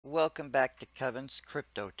Welcome back to Kevin's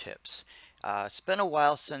Crypto Tips. It's been a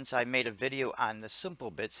while since I made a video on the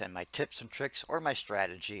SimpleBits and my tips and tricks or my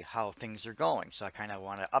strategy, how things are going. So I kind of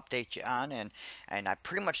want to update you on and I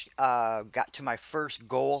pretty much got to my first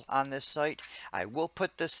goal on this site. I will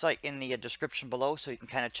put this site in the description below so you can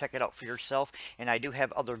kind of check it out for yourself. And I do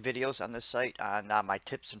have other videos on this site on my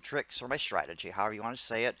tips and tricks or my strategy, however you want to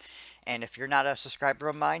say it. And if you're not a subscriber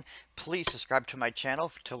of mine, please subscribe to my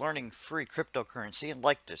channel to learning free cryptocurrency and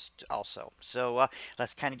like this also. So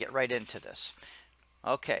let's kind of get right into this.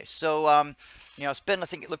 Okay, so it's been, I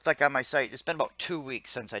think it looked like on my site, it's been about 2 weeks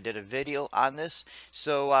since I did a video on this.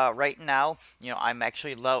 So right now, I'm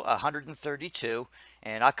actually low 132,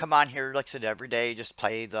 and I'll come on here, like I said, every day, just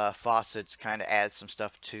play the faucets, kind of add some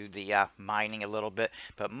stuff to the mining a little bit.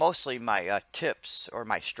 But mostly my tips or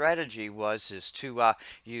my strategy is to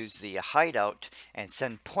use the hideout and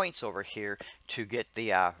send points over here to get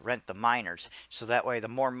the rent the miners. So that way, the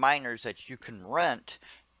more miners that you can rent,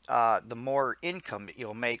 the more income that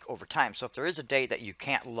you'll make over time. So if there is a day that you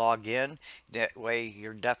can't log in, that way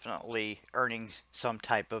you're definitely earning some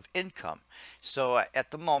type of income. So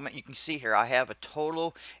at the moment, you can see here I have a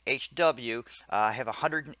total HW. I have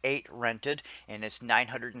 108 rented and it's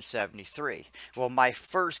 973. Well, my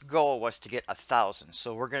first goal was to get 1,000.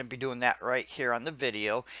 So we're going to be doing that right here on the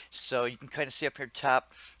video. So you can kind of see up here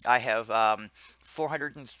top, I have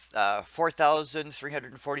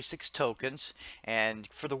 4,346 tokens, and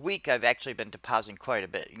for the week I've actually been depositing quite a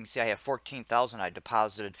bit. You can see I have 14,000 I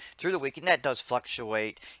deposited through the week, and that does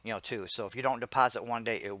fluctuate, too. So if you don't deposit one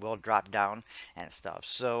day, it will drop down and stuff.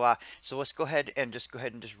 So so let's go ahead and just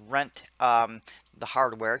rent the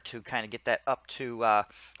hardware to kind of get that up to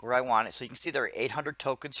where I want it. So you can see there are 800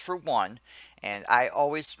 tokens for one, and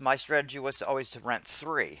my strategy was always to rent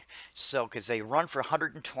 3. So because they run for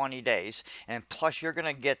 120 days, and plus you're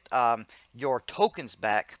going to get your tokens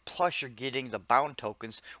back, plus you're getting the bound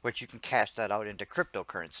tokens, which you can cash that out into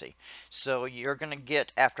cryptocurrency. So you're going to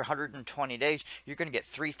get, after 120 days, you're going to get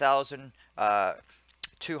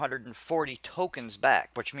 3,240 tokens back,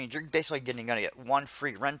 which means you're basically going to get 1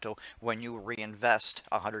 free rental when you reinvest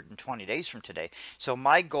 120 days from today. So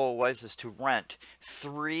my goal is to rent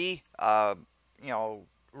 3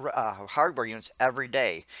 hardware units every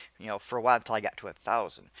day, for a while until I got to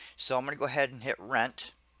 1,000. So I'm going to go ahead and hit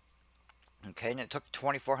rent. Okay, and it took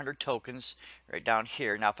 2,400 tokens right down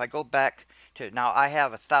here. Now, if I go back to, now I have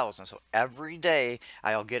 1,000, so every day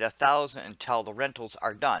I'll get 1,000 until the rentals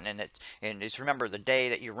are done. And just remember the day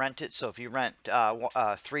that you rent it. So if you rent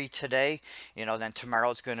 3 today, then tomorrow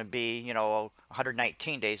it's going to be,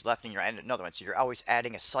 119 days left in your end another one. So you're always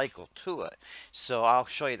adding a cycle to it. So I'll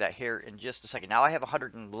show you that here in just a second. Now I have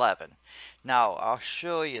 111. Now I'll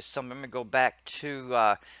show you some. I'm going to go back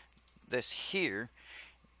to this here.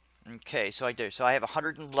 Okay, so I do. So I have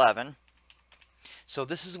 111. So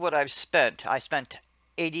this is what I've spent. I spent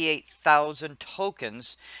 88,000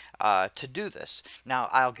 tokens to do this. Now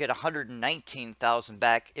I'll get 119,000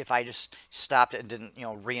 back if I just stopped it and didn't,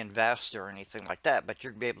 reinvest or anything like that. But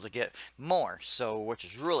you're gonna be able to get more, so which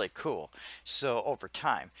is really cool. So over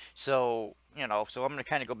time. So so I'm gonna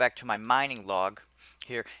kind of go back to my mining log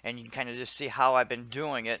here, and you can kind of just see how I've been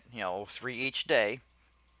doing it. 3 each day.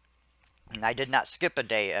 And I did not skip a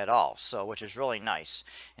day at all, so which is really nice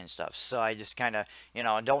and stuff. So I just kind of, it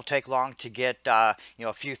don't take long to get, a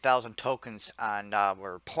few thousand tokens on,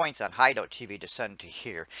 or points on Hideout TV to send to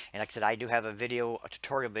here. And like I said, I do have a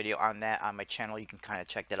tutorial video on that on my channel. You can kind of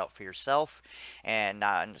check that out for yourself. And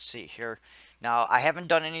let's see here. Now, I haven't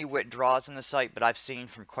done any withdrawals in the site, but I've seen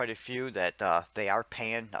from quite a few that they are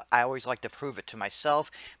paying. I always like to prove it to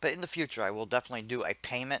myself, but in the future, I will definitely do a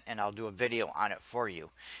payment, and I'll do a video on it for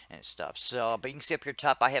you and stuff. So, but you can see up here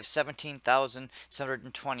top, I have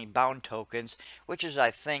 17,720 bound tokens, which is,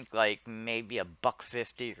 I think, like maybe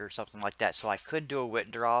 $1.50 or something like that. So I could do a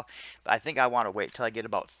withdrawal, but I think I want to wait till I get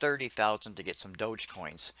about 30,000 to get some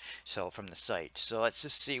Dogecoins. So from the site. So let's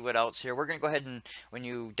just see what else here. We're going to go ahead and, when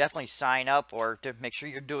you definitely sign up, or to make sure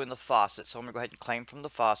you're doing the faucet. So I'm going to go ahead and claim from the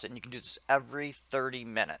faucet, and you can do this every 30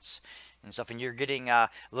 minutes and stuff. And you're getting a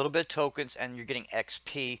little bit of tokens, and you're getting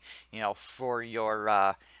XP, for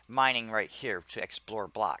your mining right here to explore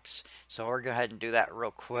blocks. So we're going to go ahead and do that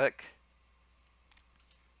real quick.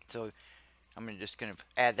 So I'm just going to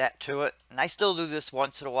add that to it. And I still do this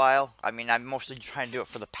once in a while. I mean, I'm mostly trying to do it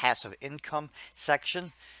for the passive income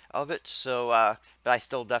section of it. So, but I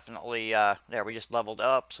still definitely, there, we just leveled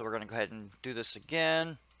up. So we're going to go ahead and do this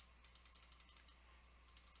again.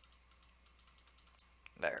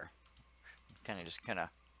 There. Kind of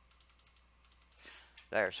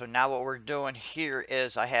there. So now what we're doing here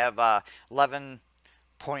is I have 11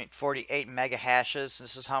 0.48 mega hashes.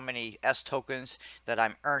 This is how many S tokens that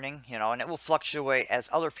I'm earning, you know, and it will fluctuate as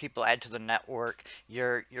other people add to the network.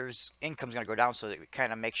 Your income's going to go down, so it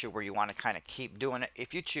kind of makes you where you want to kind of keep doing it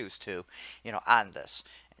if you choose to, you know, on this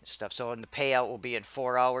and stuff. So, and the payout will be in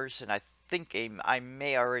 4 hours, and I think I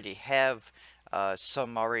may already have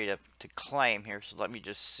some already to claim here. So let me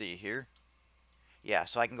just see here. Yeah,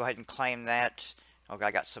 so I can go ahead and claim that. Okay,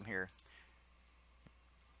 I got some here.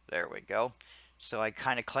 There we go. So I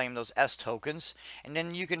kind of claim those S tokens, and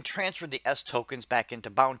then you can transfer the S tokens back into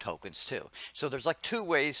bound tokens too. So there's like two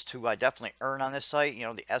ways to definitely earn on this site, you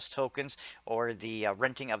know, the S tokens or the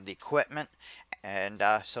renting of the equipment. And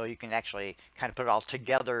so you can actually kind of put it all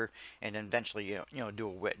together and eventually, you know, do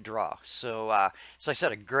a withdraw. So, so I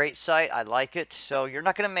said, a great site. I like it. So you're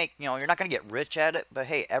not going to make, you know, you're not going to get rich at it, but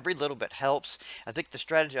hey, every little bit helps. I think the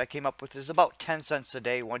strategy I came up with is about 10 cents a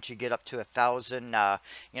day once you get up to 1,000,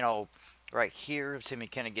 you know, right here. See me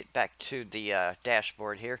kind of get back to the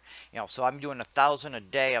dashboard here. You know, so I'm doing 1,000 a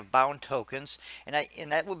day of bound tokens, and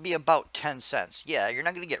that would be about 10 cents. Yeah, you're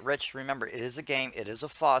not going to get rich. Remember, it is a game, it is a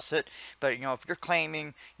faucet, but you know, if you're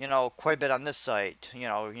claiming, you know, quite a bit on this site, you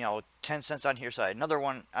know, 10 cents on here side, another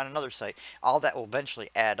one on another site, all that will eventually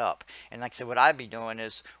add up. And like I said, what I'd be doing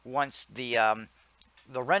is once the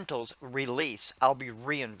rentals release, I'll be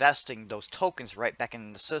reinvesting those tokens right back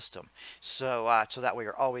in the system. So so that way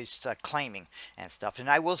you're always claiming and stuff. And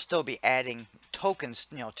I will still be adding tokens,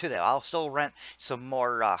 you know, to that. I'll still rent some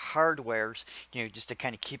more hardwares, you know, just to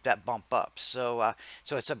kind of keep that bump up. So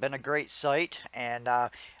so it's been a great site. And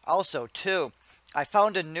also too, I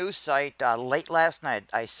found a new site late last night.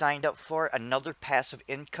 I signed up for it, another passive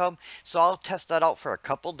income. So I'll test that out for a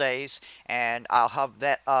couple days, and I'll have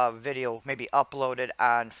that video maybe uploaded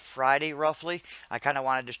on Friday roughly. I kind of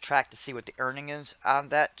want to just track to see what the earning is on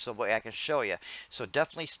that, so I can show you. So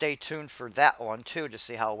definitely stay tuned for that one too, to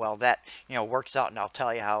see how well that, you know, works out, and I'll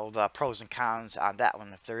tell you how the pros and cons on that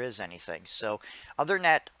one, if there is anything. So other than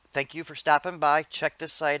that, thank you for stopping by. Check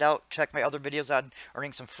this site out. Check my other videos on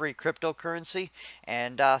earning some free cryptocurrency.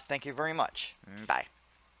 And thank you very much. Bye.